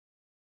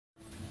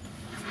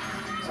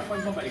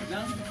pagbabalik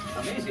ng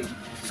Amazing.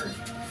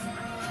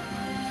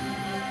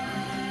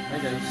 Hi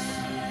guys,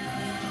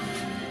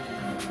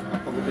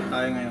 Nagpagupit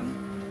tayo ngayon.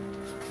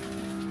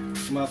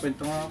 Sumapit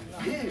ito nga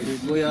si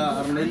Kuya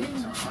Ariel.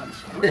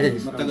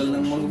 Matagal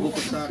nang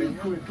magugupit sa akin.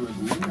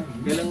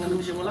 Kailan nga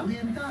naman simula?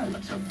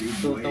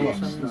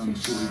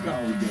 2006.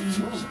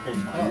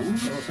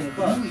 Rosin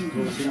pa.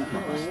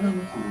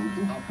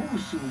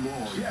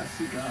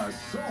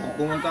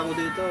 Pumunta ako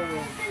dito,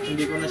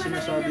 hindi ko na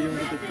sinasabi yung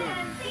gupit ko.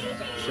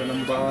 Siya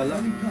nang bahala.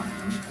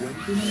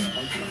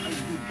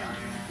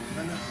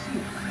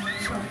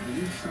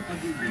 Sa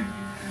pag-ibig,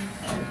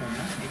 ang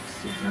mga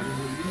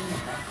eksenaryo na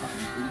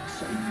nakakaintog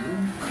sa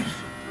inyong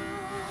puso.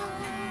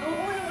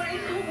 Oo,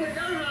 ikaw mo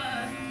na.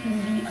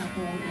 Hindi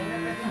ako ang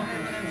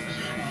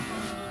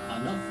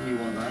anak ni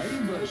Waray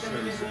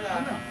versus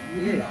anak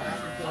ni ang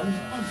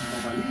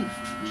pagbabalik.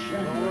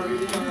 Siyempre,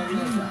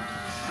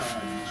 sa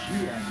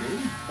GMA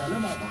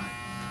Talamabay.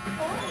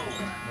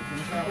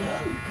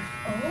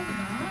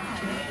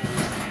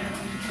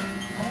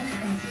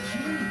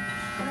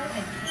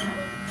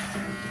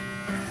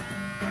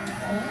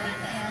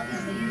 Ariel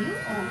is the new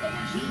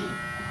OMG.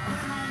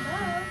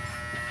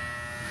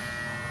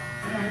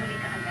 Nahuli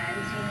ka agad.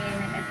 Sino yung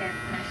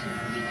nag-attempt na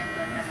sunugin yung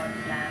doon na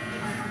mag-vlog?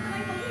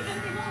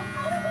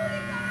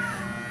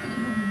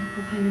 Hindi ko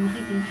kayo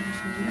makikita ko.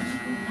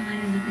 Ang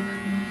pangalan na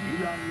pinag-vlog.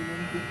 Bilang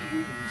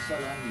minungkutin sa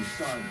langis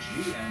sa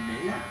GMA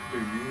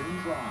Afternoon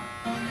Drive.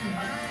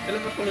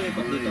 Kailan ka pala may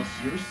pag dito?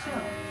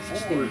 Yourself.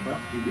 16 pa?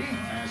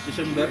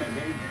 December?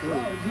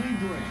 Proudly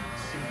brings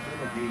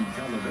Philippine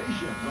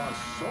television the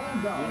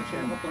sold out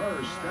and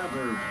first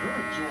ever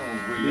virtual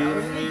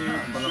reality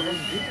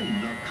concert in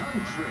the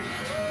country.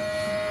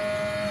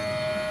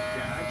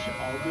 Catch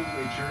Alden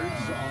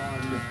Richards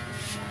on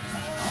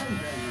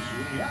Alden's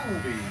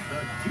Reality, the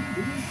TV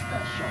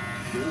special,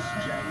 this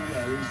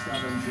January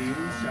 17,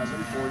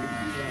 7:40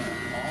 p.m.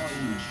 on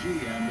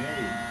GMA.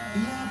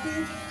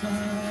 Lapit ka.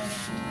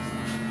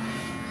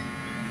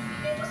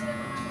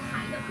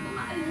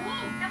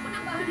 Ako na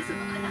bahagi sa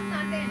mga anak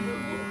natin.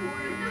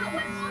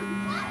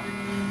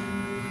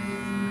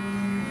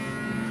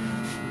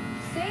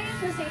 Safe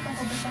na safe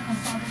ako basta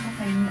kasama ko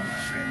kayo.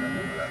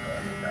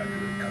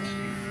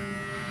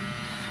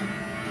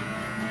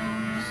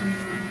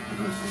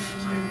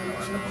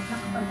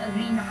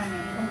 Nakapag-agree na kami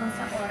tungkol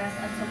sa oras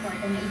at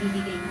suporta na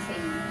ibibigay niyo sa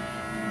inyo.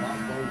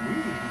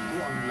 Mapawin ko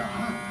ang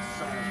lahat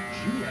sa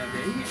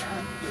GMA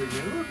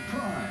Afternoon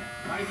Prime.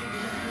 Kahit hindi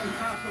na yung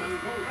kaso ng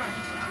gold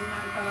rush ang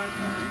naitalang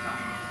sa bansa.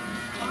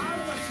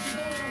 Paano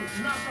masisigurong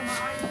nasa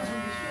maayos na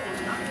kondisyon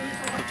ang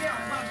ito kaya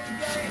bago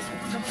ibiyari sa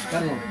COVID-19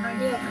 na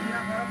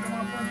hinaharap ng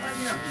mga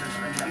kumpanya na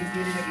hindi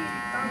rin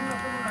nagigitang na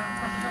corona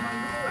at naman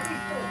luwa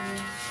ito.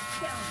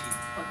 Kaya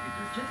pag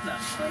detergent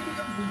lang, pwede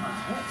kang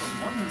bumaho from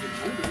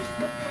 100 orders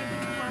na pwede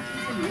pumasok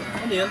sa iyo.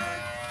 Ano yan?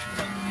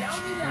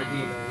 Downy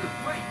Lagi, the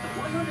price of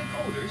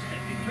 100 orders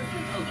that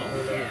detergent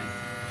alone can.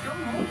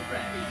 Come home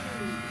fresh.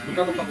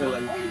 Magkano pa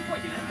kulay? Only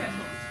 49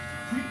 pesos.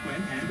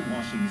 Frequent hand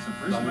washing is the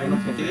first Dami line ng of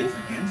puti. defense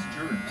against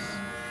germs.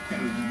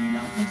 Pero hindi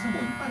lahat ng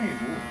sabon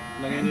pareho.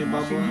 Lagyan niyo yung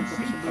babaw ng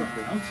puti sa Safe blood.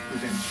 products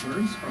prevent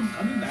germs from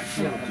coming back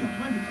for up to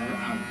 24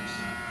 hours.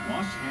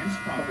 Wash hands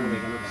properly.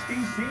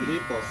 Stay safe. Hindi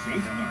po.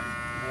 Safeguard.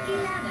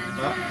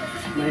 Ha?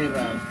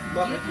 Mahirap.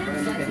 Bakit?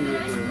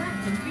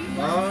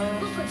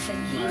 Bukod sa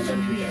key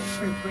nutrients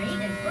for brain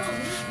and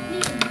bones,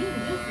 need new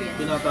nutrients.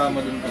 Pinatama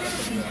din pala sa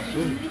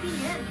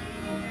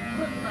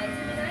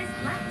Vitaminized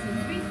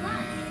lactose-free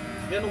flax.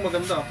 yan ang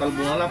maganda,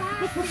 kalbo na lang.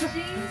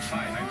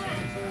 Hi, I'm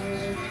James.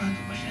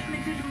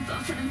 Nagluto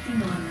ako ng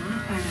tinola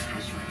para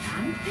casual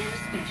lang, pero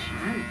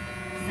special.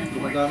 Sa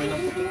Dumadami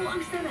ng puti.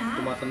 ang sarap.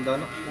 Tumatanda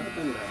na.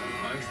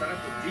 Ang sarap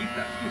po,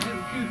 tita.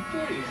 Cute po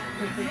eh.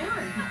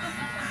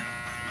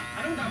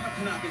 Anong dapat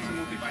hanapin sa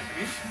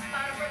multivitamin?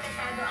 Para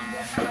protektado ang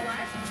buong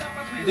katawan.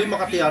 Dapat may Hindi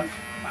makatiyan.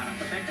 para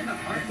protected ang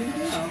heart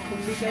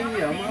Kung di kayo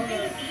niya,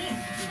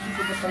 hindi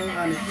ko pang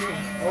alis niya.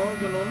 Oo,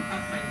 ganun.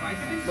 at may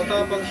vitamin C.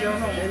 Matapang siya,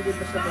 no? Hindi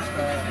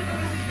basta-basta.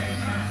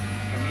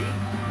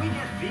 We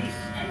get these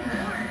and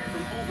more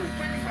from over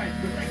 25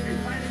 protected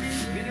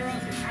vitamins,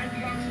 minerals, and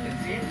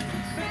antioxidants in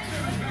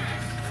Spectrum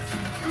Advance.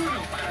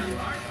 Uno para ang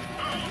heart.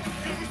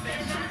 This is the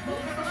exact move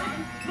of the heart.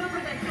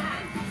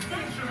 Maprotektahan.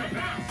 Spectrum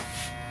Advance.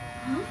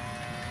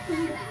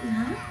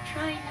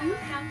 Try new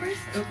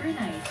Pampers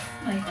overnight.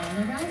 My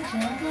all-around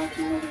gel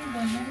walking away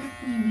 100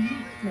 kiwi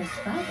plus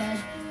babad.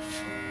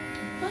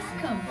 Plus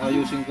comfort.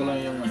 Ayusin ko lang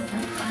yung ano,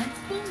 Isang pants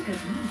pong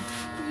gabi.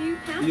 New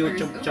Pampers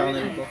YouTube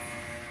channel ko.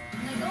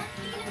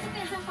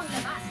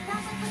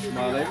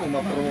 Malay ko,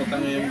 mapromotan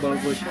niya yung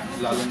barbershop.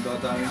 Lalong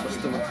dadaming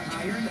customer.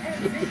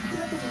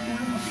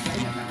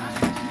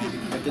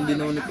 At hindi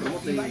naman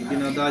i-promote, eh,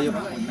 dinadayo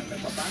ko.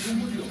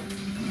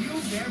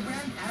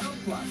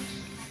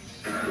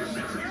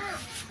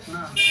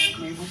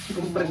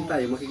 Kung print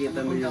tayo, makikita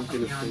mo yung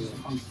pilos ko.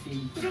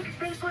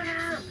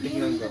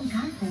 Tingnan ko.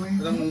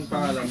 Anong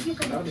pangalan?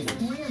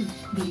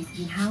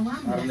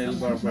 Ariel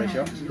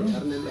Barbershop?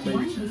 Arnel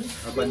Abansha.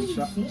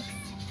 Abansha?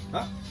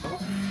 Ha?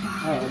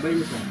 Abay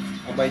niyo siya.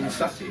 Abay niyo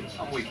sa?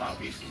 Amoy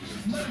pawis.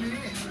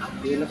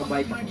 Hindi na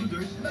kabay pa.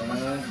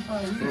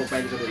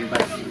 Profile ko doon.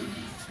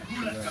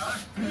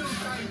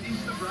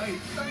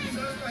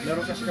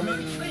 Meron kasi kami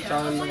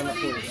channel naman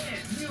ako.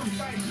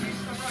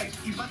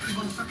 Iba't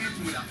ibang sakit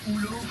mula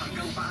ulo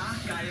hanggang paa.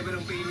 Kaya ba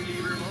ng pain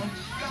reliever mo?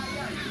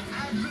 Kaya ng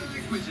Advil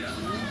Liquid Gel.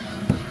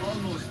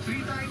 Almost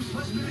 3 times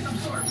mas bilis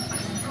absorb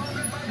at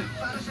stronger pa ng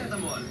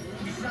paracetamol.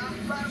 Isa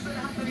para sa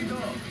lahat na nito.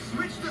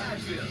 Switch to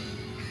Advil.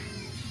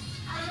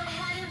 I'm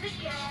ahead of the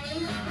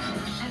game.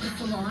 At the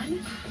salon?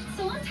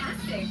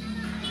 Salon-tastic.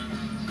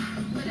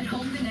 But at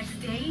home the next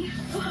day?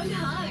 Hug.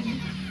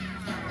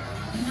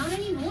 Not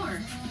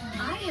anymore.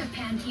 I have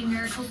Pantene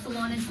Miracle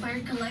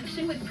Salon-inspired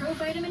collection with Pro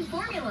Vitamin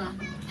formula.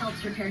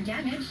 Helps repair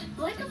damage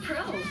like a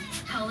pro.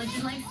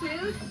 Collagen-like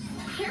smooth,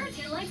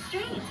 keratin-like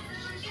straight.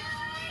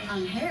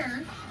 Ang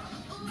hair,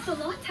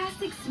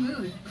 salon-tastic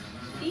smooth,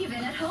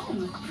 even at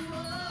home.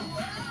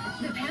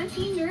 The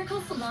Pantene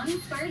Miracle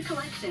Salon-inspired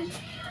collection.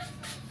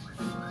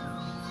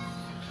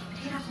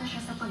 Hirap na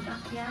siya sa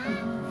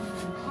pag-akyat.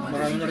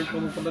 Marami na rin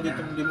pumupunta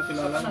dito hindi mo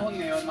kilala. Sa panahon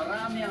ngayon,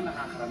 marami ang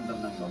nakakaramdam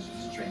ng loss of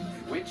strength,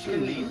 which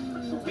can lead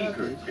to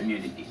weaker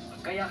immunity.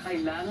 Kaya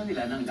kailangan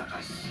nila ng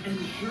lakas.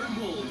 Ensure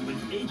Gold with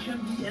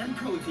HMB and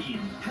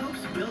protein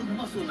helps build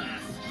muscle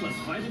mass, plus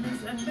vitamins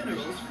and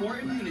minerals for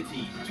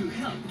immunity to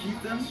help keep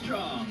them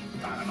strong.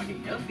 Para maging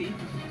healthy,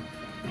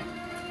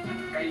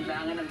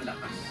 kailangan ng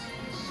lakas.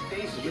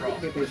 Stay strong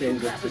with 2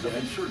 glasses of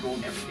Ensure Gold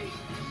every day.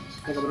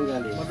 Saan ka ba nang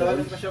galing?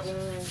 Madalang pa siya kung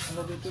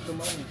ano dito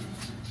dumaan eh.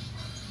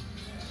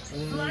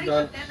 Flight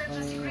attendant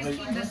na si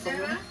Christine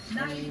Becerra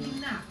nahiling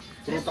na.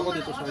 Turot ako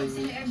dito sa Resort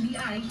ng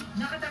NBI,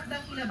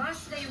 nakatakdang ilabas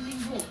ngayong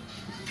linggo.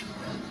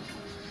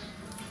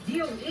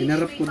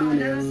 Pinarap ko doon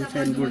yung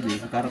signboard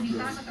eh, karap doon.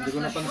 Hindi ko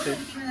napansin.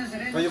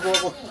 Kayo po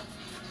ako.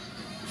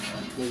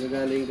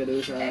 Magagaling ka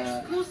doon sa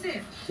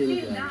Exclusive.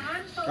 Sinigang.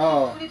 Tindahan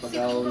Oo,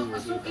 pag-aon mo dito.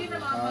 pasukin ng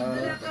mga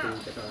magdalaka.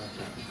 Patingin ka sa...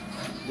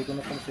 Hindi ko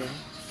napansin.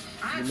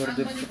 At ang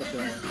Dinorded ko balikan kasi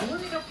ng ako.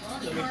 Unica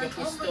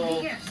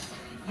Rodriguez.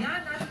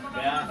 Yan at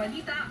mga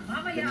balita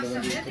mamaya sa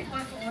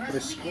 24 oras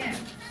Presko.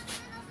 weekend.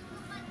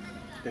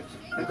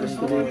 Tapos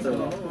ko dito.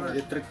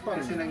 Electric pan.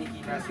 Kasi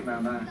nangihina si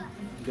Mama.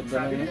 Ganda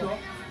Sabi na nito,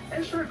 yun.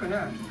 ensure ko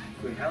na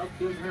to help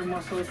build her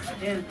muscles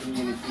and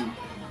immunity.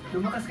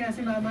 Lumakas kaya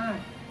si Mama.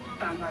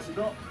 Tama si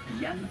Doc.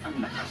 Yan ang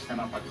lakas na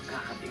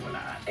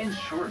mapagkakatiwalaan.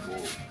 Ensure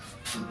Gold.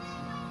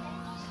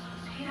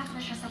 Hirap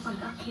na siya sa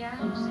pag-akyat.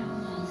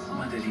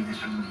 Madali na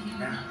siyang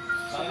mahina.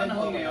 Sa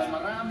panahon ngayon,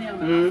 marami ang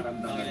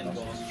nakakaramdam ng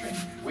loss of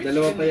strength. Which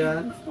Dalawa can pa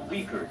yan. lead to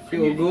weaker Si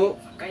Ugo.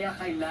 Kaya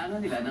kailangan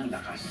nila ng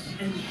lakas.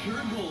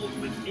 Ensure Gold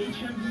with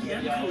HMB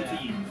and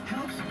protein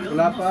helps build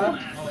Wala muscle pa?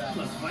 mass,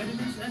 plus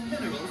vitamins and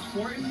minerals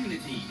for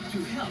immunity to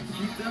help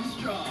keep them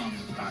strong.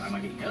 Para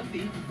maging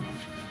healthy,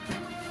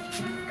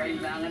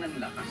 kailangan ng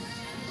lakas.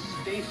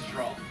 Stay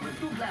strong with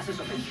 2 glasses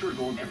of Ensure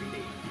Gold every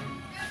day.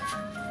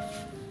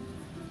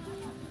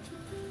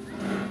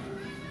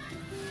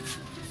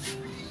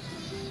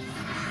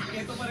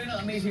 Ito pa rin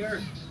ang Amazing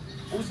Earth.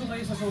 Uso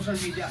ngayon sa social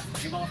media,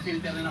 yung mga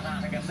filter na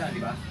nakakaganda, di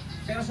ba?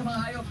 Pero sa mga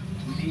hayop,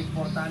 hindi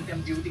importante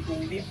ang beauty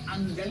kundi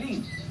ang galing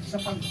sa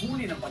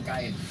paghuli ng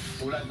pagkain.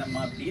 Tulad ng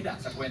mga bida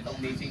sa kwentong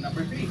Amazing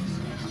number 3.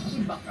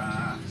 Iba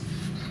ka.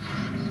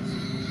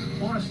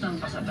 Oras ng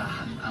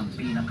pasadahan ang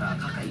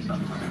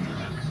pinakakakaibang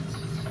pagkain.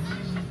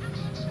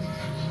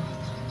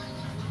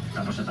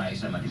 Tapos na tayo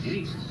sa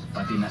matitirig,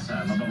 pati na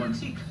sa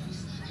mababagsik.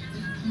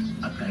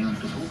 At ngayon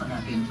tutukan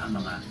natin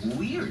ang mga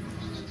weird.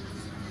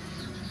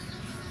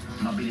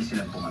 Mabilis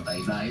silang pumatay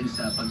dahil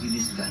sa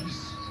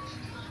pagdi-disguise.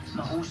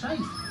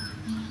 Mahusay.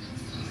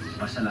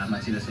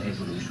 Pasalamat sila sa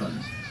evolution.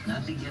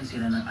 Nabigyan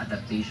sila ng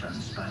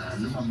adaptations para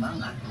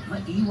lumamang at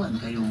maiwan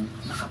kayong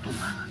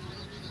nakatunga.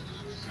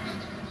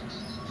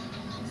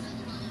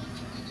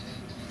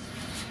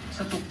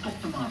 Sa tuktok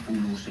ng mga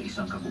puno sa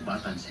isang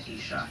kagubatan sa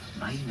Asia,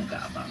 may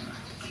nag-aabang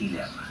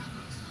killer.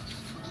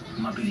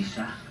 Mabilis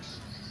siya.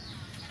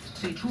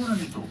 Sa itsura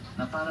nito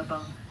na para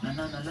bang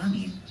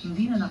nananalangin,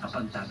 hindi na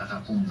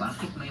nakapagtataka kung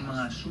bakit may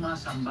mga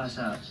sumasamba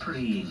sa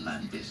praying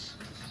mantis.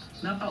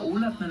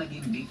 Napaulat na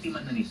naging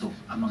biktima na nito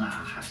ang mga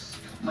ahas.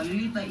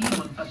 Maliliit na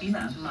ibon pati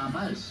na ang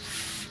mammals.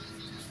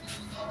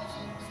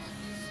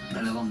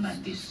 2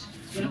 mantis.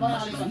 Yung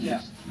mas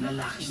maliit,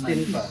 lalaking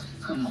mantis.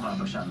 Ang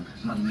mukha ba siyang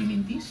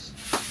magmimintis?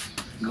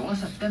 Gawa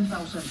sa 10,000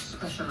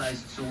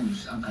 specialized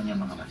zones ang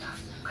kanyang mga mata.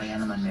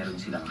 Kaya naman meron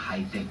silang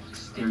high-tech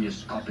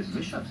stereoscopic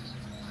vision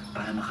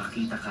para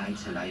makakita kahit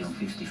sa layong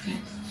 50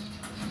 feet.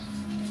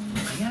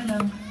 Kaya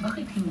lang,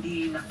 bakit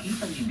hindi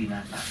nakita ni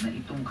binata na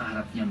itong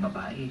kaharap niyang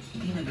babae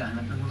hindi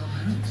naghahanap ng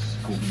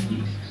romance? Kung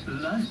hindi,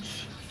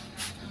 lunch.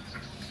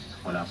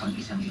 Wala pang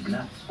isang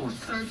igla o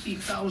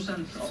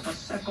 30,000th of a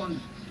second.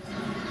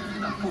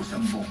 Tapos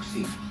ang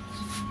boxing.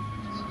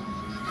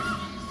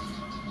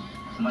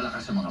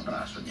 Malakas ang mga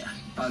braso niya.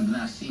 Pag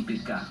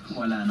nasipit ka,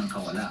 wala nang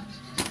kawala.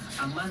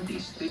 Ang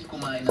mantis, trip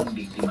kumain ng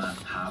biktima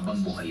habang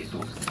buhay ito.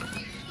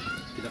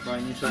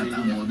 Kinakain niyo At sarili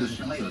ang niya. modus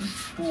niya ngayon,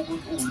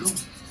 pugod ulo.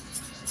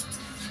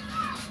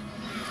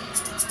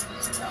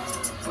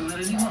 Pag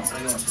narinig mo ang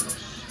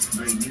Trioceros,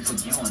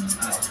 Bradipodion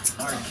at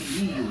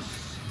Archelaeus,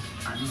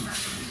 ano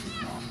nasa isip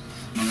mo?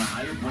 Mga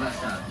hayop mula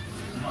sa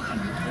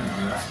makalutong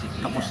Jurassic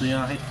Age. Tapos na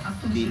yakit.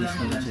 Actually, Dinis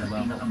sila na ang siya sa ba?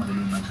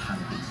 pinakamagaling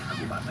mag-hunting sa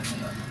kagubatan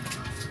ngayon.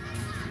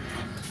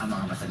 Ang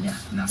mga mata niya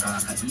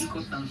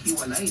nakakaikot ng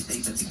hiwalay sa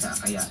isa't isa,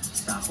 kaya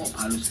sakop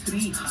halos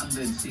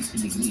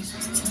 360 degrees.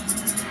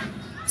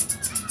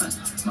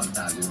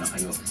 Magtago na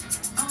kayo.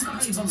 Ang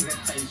kakaibang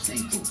reptiles na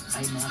ito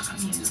ay mga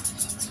kamil.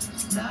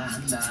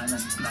 Dahan-dahan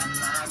at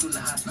planado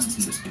lahat ng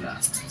kilos nila.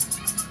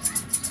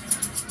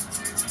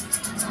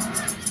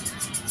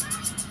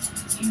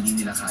 Hindi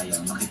nila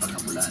kayang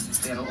makipaghabulan,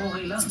 pero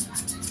okay lang.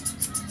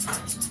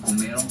 Kung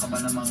meron ka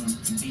ba namang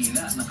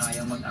dila na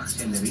kayang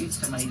mag-accelerate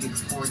sa mahigit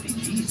 40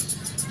 Gs,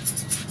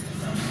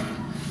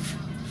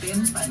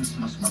 10 times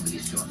mas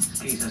mabilis yun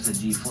kaysa sa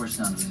G-force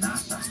ng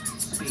NASA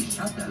Space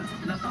Shuttle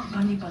na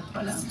papalipad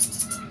pa lang.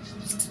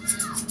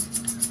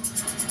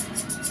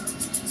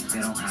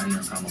 Pero ang hari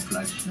ng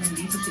camouflage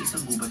nandito sa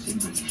isang gubat sa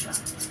Indonesia.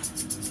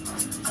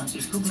 Ang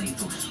itlog na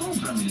ito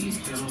sobrang liit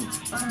pero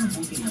parang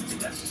buti ng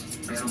tigas.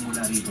 Pero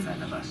mula rito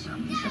lalabas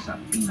ang isa sa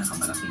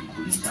pinakamalaking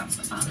kulisap,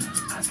 ang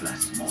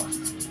Atlas Moth.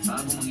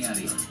 Bago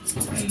mangyari yun,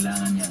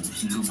 kailangan niyang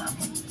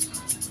lumamon.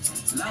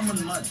 Lamon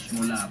much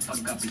mula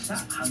pagkapisa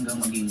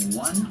hanggang maging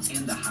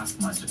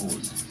 1.5 months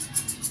old.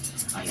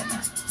 Ayan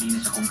na, di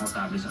na siya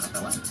komportable sa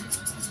katawan.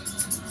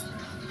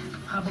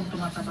 Habang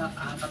tumataba,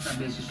 4 na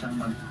beses siyang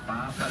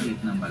magpapalit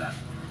ng balat.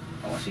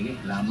 O sige,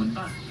 lamon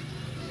pa.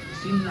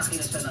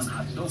 Sinlaki na siya ng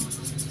hotdog.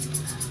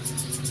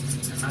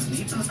 At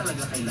dito na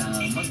talaga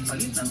kailangan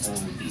magpalit ng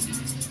OOTD.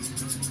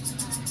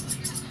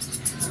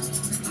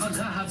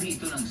 Maghahabi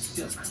ito ng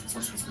silk o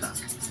sutla.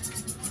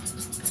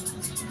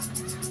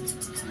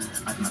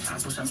 At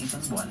matapos ang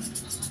isang buwan,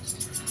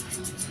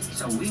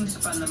 sa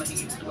wingspan na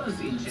mahigit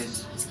 12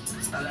 inches,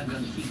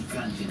 talagang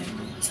higante na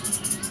ito.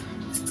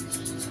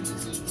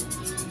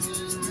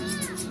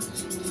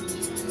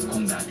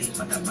 Kung dati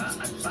mataba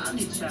at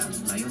pangit siya,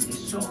 ngayon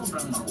is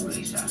sobrang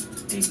makulay siya.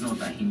 Take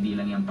note, hindi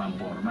lang yung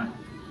pamporma.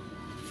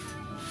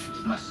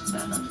 Mas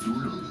danang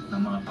dulo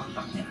ng mga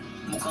pakpak niya.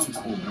 Mukhang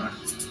cobra.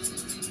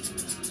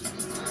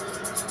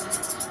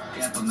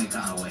 Kaya pag may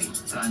kaaway,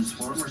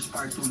 Transformers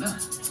Part 2 na.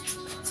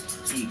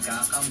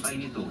 Ikakampay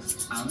nito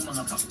ang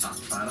mga pakpak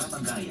para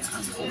magaya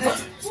ang cobra.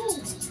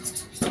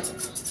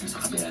 Sa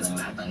kabila ng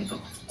lahat ng ito,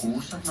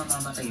 kusang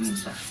mamamatay rin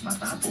siya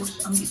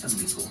matapos ang isang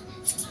bigo.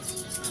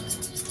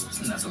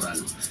 Natural,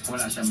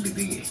 wala siyang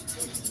bibig eh.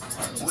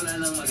 Wala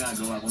nang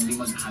magagawa kundi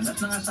maghanap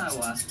ng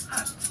asawa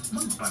at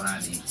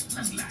magparani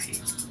ng lahi.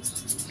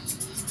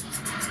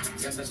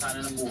 Ganda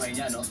sana ng buhay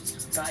niya, no?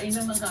 Kain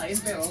lang ng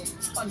kain, pero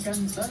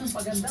paganda ng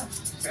paganda.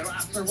 Pero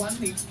after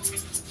 1 week,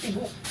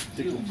 tibok.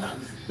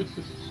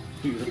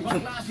 Ibang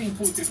klaseng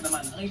food trip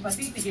naman ang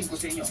ipatitikim ko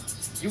sa inyo.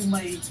 Yung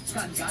may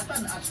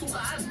kagatan at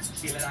tukaan.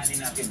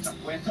 Kilalanin natin sa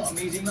kwento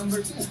amazing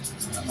number 2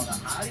 ng mga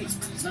hari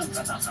ng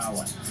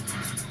katakawan.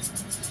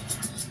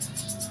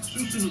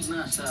 Susunod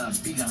na sa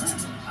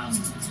bilangan ang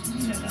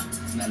nilalang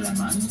na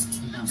laman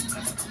ng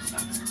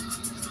katatakutan.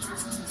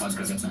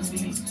 Pagkagat ng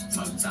dilim,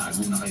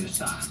 magtago na kayo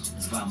sa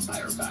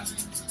Vampire Bat.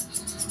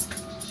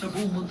 Sa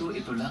buong mundo,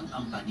 ito lang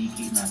ang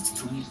paniki na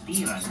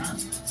tumitira ng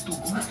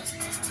dugo.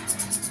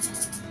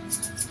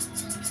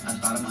 At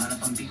para mahanap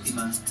ang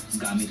biktima,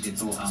 gamit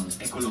ito ang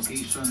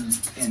echolocation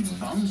and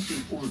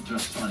bouncing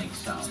ultrasonic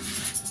sound.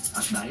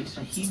 At dahil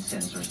sa heat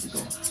sensors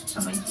nito sa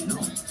may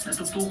ilong,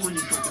 natutukoy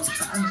nito kung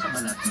saan sa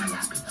balat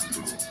malapit ang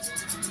dugo.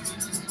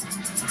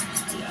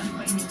 Ayan,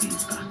 mainitin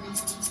pa.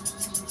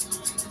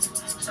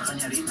 Sa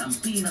kanya rin ang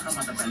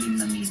pinakamatatalim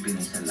na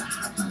ngipin ay sa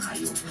lahat ng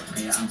hayop.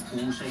 Kaya ang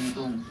husay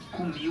nitong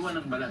kumiwa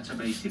ng balat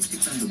sabay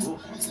sipsip ng dugo.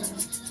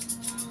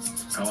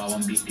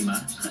 Kawawang biktima,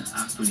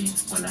 actually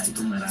wala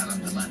itong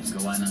nararamdaman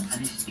gawa ng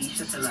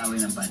anesthesia sa laway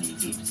ng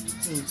paniki.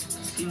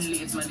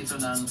 Siniliit man ito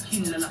ng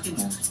hinlalaki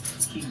mo,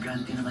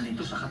 higante naman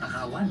ito sa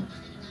katakawan.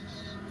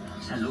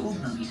 Sa loob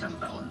ng 1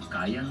 taon,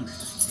 kayang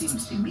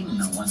simsimin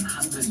ng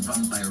 100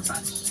 vampire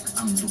bats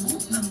ang dugo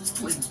ng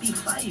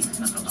 25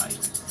 na kabayo.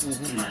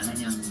 Kailangan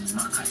niyang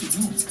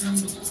makainom ng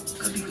dugo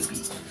gabi-gabi.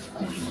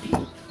 Kung hindi,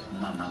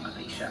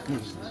 mamamatay siya.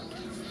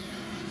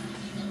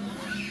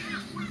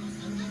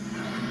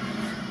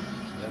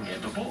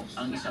 Ito po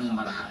ang isang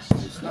marahas.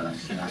 Walang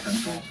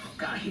sinasanto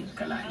kahit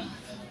kalahi.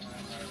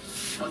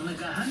 Pag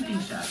naghahunting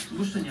siya,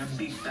 gusto niya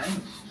big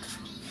time.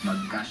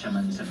 Magkasya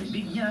man sa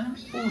bibig niya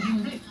o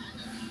hindi.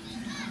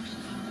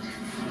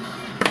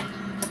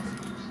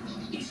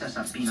 Isa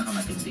sa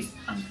pinakamatindi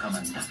ang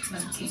kamandak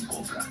ng King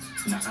Cobra.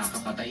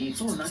 Nakakapatay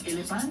ito ng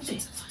elepante.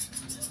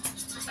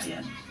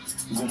 Ayan,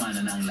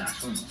 gumana na ang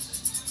lason.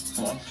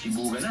 O,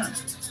 sibuga na.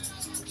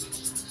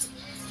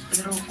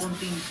 Pero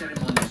konting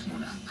ceremonies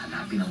muna.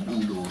 Hanapin ang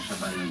ulo sa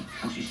bali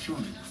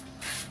posisyon.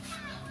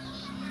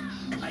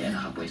 Ayan,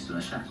 nakapwesto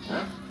na siya. O,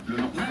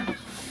 lunok na.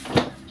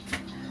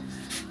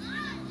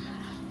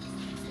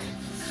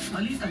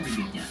 Maliit ang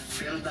bibig niya,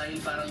 pero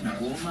dahil parang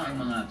goma ang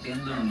mga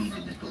tendo ng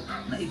lipid nito,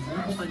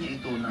 naibubukan niya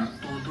ito ng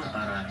todo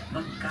para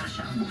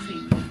magkasya ang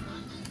buffet niya.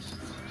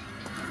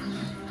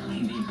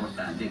 Hindi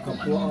importante kung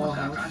ano ang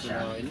magkakasya,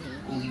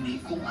 kung hindi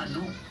kung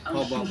ano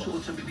ang susuot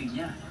sa bibig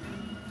niya.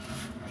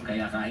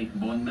 Kaya kahit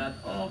bondat,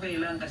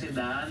 okay lang kasi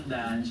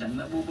dahan-dahan siyang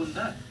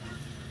nabubundat.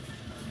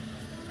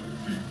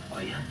 O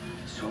yan,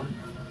 son.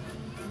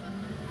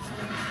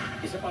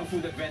 Isa pang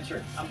food adventure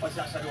ang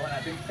pagsasaluhan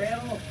natin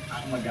pero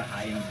ang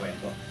maghahay ng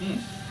kwento.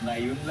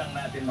 Ngayon lang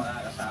natin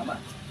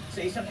makakasama. Sa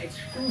isang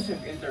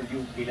exclusive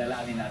interview,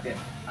 kilalanin natin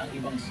ang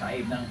ibang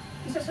side ng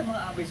isa sa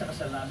mga abay sa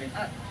kasal namin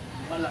at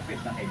malapit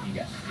na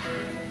kaibigan.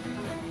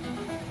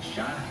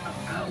 Siya ang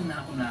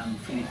kauna-unahang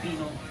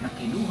Filipino na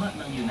kinuha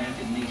ng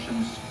United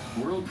Nations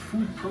World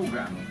Food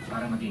Program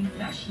para maging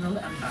National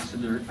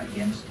Ambassador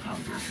Against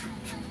Hunger.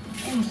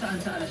 Kung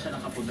saan-saan siya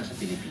nakapunta sa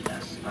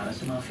Pilipinas para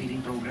sa mga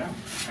feeding program,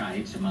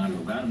 kahit sa mga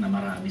lugar na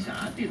marami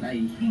sa atin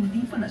ay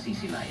hindi pa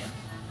nasisilayan.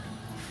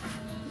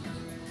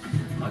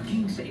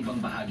 Maging sa ibang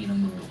bahagi ng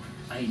mundo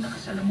ay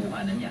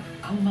nakasalamuhan na niya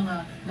ang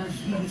mga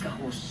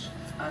naghihikahos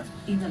at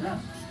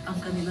inalam ang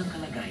kanilang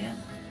kalagayan.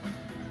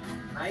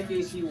 Hi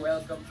Casey,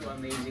 welcome to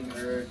Amazing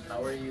Earth. How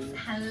are you?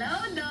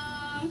 Hello,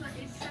 Dong!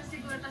 Isa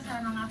siguro to sa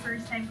mga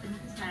first time ko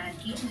dito sa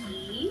TV.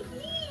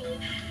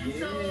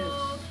 So,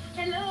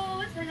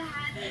 hello sa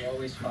lahat. I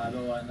always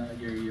follow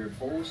your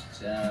posts.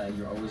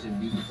 You're always in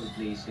beautiful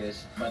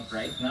places. But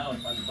right now,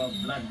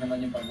 pag-vlog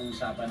naman yung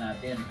pag-uusapan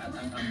natin. At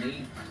ang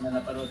amazing na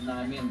napanood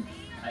namin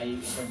ay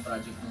itong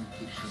project ng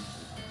kitchen.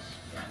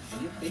 Yeah.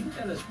 Can you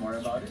tell us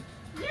more about it?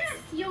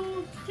 Yes,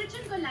 yung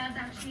Kitchen Collab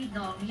actually,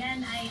 Dong, yan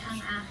ay ang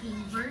aking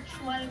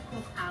virtual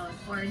cookout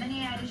or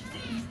nangyayari siya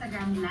sa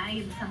Instagram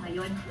Live sa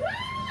ngayon.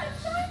 I'm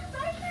so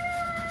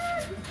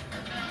excited!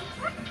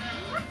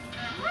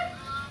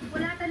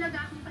 Wala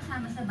talaga akong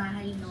kasama sa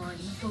bahay noon.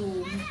 So,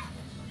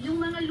 yung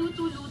mga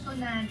luto-luto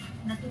na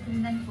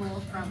natutunan ko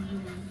from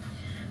yung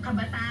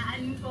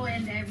kabataan ko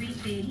and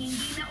everything,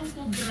 hindi na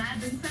umubra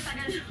dun sa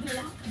tagal ng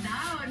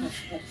lockdown.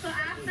 So,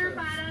 after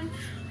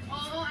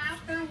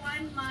after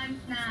 1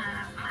 month na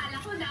akala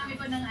ko dami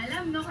ko nang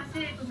alam, no?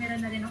 Kasi tumira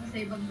na rin ako sa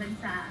ibang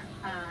bansa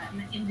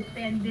na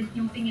independent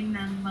yung tingin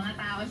ng mga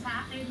tao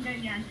sa akin,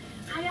 ganyan.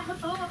 Kaya ko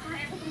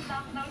itong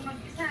lockdown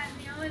mag-isa,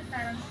 yun,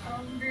 parang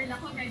strong girl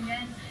ako,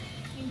 ganyan.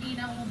 Hindi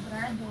na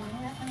umubra doon.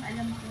 Kaya ang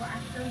alam ko,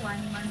 after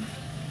 1 month,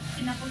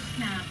 tinapos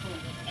na ako.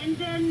 And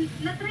then,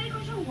 na-try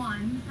ko siya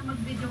once na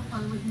mag-video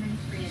call with my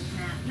friend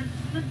na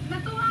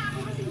natuwa ako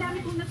kasi dami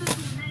kong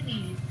natutunan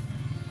eh.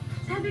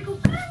 Sabi ko,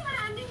 parang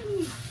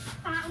maraming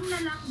taong na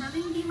lockdown na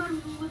hindi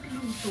marunong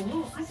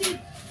magluto. Kasi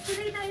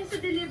sanay tayo sa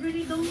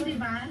delivery dong, di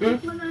ba?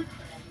 Like mga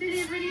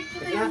delivery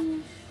ko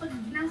tayong pag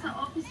nasa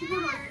office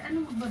siguro or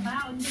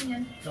magbabaon,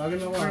 ganyan. Or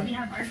we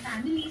have our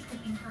families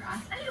cooking for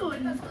us.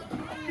 Ayun,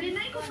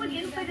 trinay ko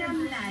mag-Instagram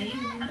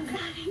live, ang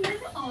daming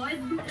nanood.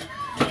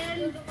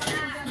 And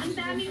ang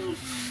daming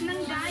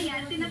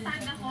nanggaya,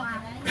 tinatag ako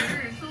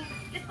after. So,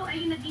 ito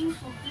ay naging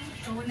cooking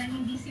show na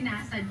hindi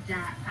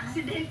sinasadya.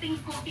 Accidenting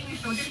cooking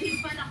show. Dahil hindi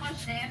pa ako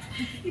chef.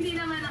 Hindi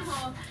naman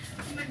ako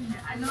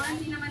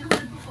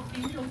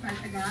nagpo-cooking show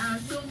talaga.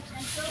 So,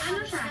 ano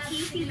siya?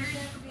 Casey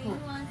learns to cook.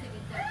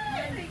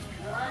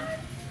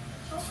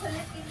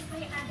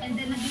 And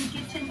then naging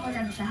kitchen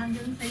collab siya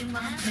hanggang sa yung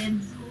mga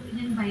friends ko.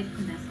 In-invite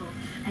ko na. So,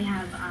 I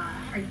have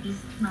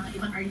mga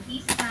ibang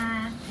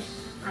artista.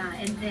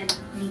 And then,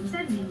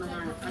 minsan may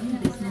mga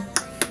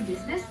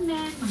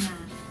businessmen, mga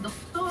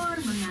doktor,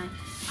 mga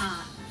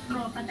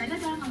tropa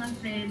talaga, mga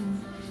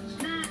friends,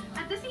 na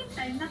at the same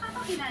time,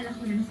 napapakilala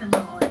ko rin sa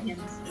mga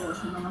audience ko,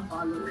 sa mga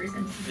followers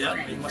and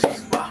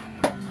subscribers.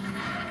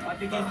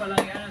 Patikin pa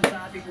lang yan sa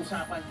ating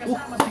usapan.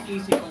 Kasama si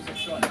Casey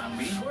Concepcion, ang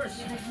main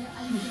course.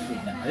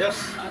 Ayos!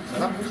 At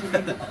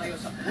mabubusin pa kayo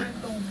sa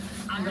kwentong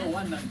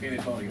agawan ng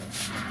teritoryo.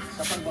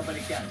 Sa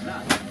pagbabalik yan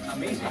na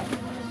Amazing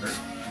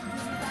Earth.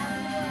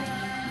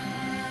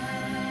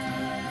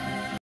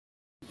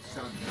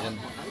 Ayan.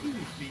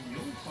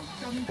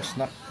 Tapos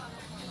na.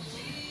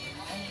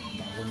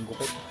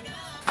 Nagpagupit.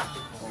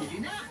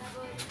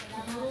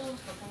 Siguro,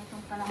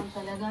 kapatong pa lang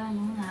talaga,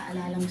 no?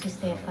 Naaalala mo si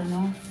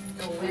Stefano.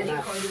 The wedding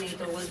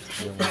coordinator will take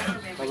care of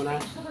everything.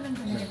 Gusto ko lang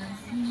talaga ng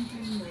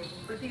simple.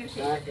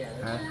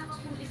 Ha?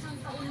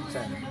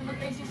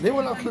 Hindi,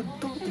 wala ako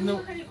ito.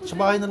 Sa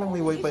bahay na lang,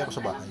 may wifi ako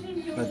sa bahay.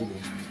 Pwede ko.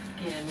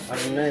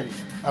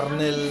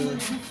 Arnel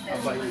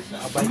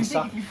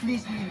Abaysa.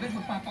 Please,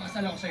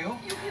 magpapakasal ako sa'yo.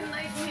 You can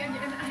like me and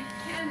I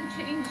can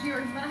change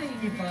your mind.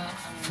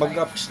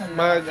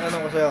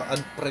 Ano ko sa'yo,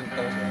 unfriend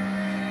ako sa'yo.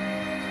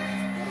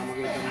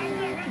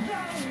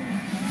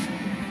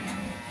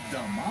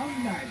 Damang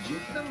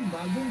magic ng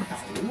bagong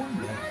taon.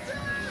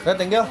 Kaya,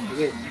 thank you.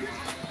 Sige.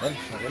 Yan,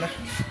 okay na.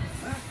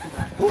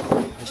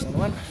 Ayos na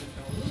naman.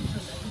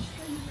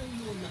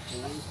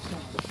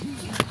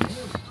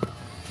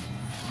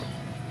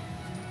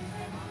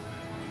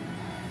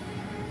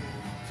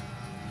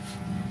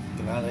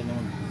 Kailangan tayo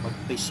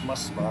mag-face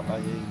mask baka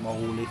tayo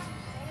mahuli.